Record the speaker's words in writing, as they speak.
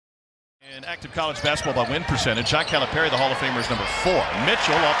In active college basketball by win percentage, John Calipari, the Hall of Famer, is number 4.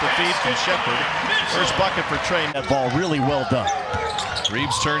 Mitchell off the feed from Shepard. First bucket for Trey. That ball really well done.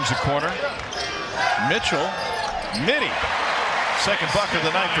 Reeves turns the corner. Mitchell, midi. Second bucket of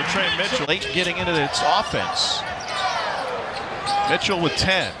the night for Trey Mitchell. Late getting into its offense. Mitchell with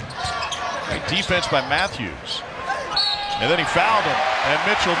 10. Great defense by Matthews. And then he fouled him, and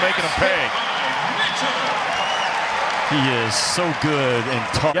Mitchell making him pay. He is so good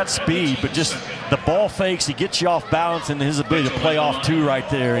and tough. Got speed, but just the ball fakes, he gets you off balance, and his ability to play off two right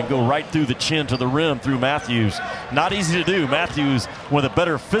there and go right through the chin to the rim through Matthews. Not easy to do. Matthews, one of the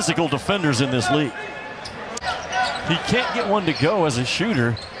better physical defenders in this league. He can't get one to go as a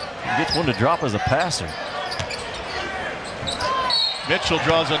shooter. He gets one to drop as a passer. Mitchell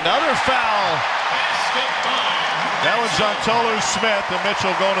draws another foul. That was on Tolu Smith, and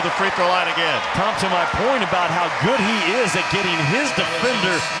Mitchell going to the free throw line again. Tom, to my point about how good he is at getting his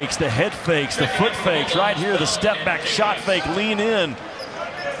defender. Makes the head fakes, the foot fakes, right here, the step back shot fake, lean in.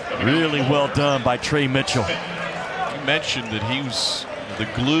 Really well done by Trey Mitchell. You mentioned that he was the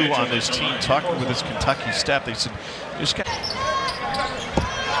glue on this team, talking with his Kentucky staff. They said, this guy.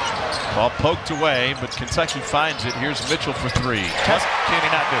 Ball poked away, but Kentucky finds it. Here's Mitchell for 3. What can he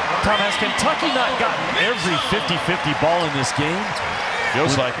not do? Tom, has Kentucky not gotten every 50-50 ball in this game?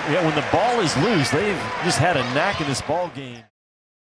 Feels like it. Yeah, when the ball is loose, they've just had a knack in this ball game.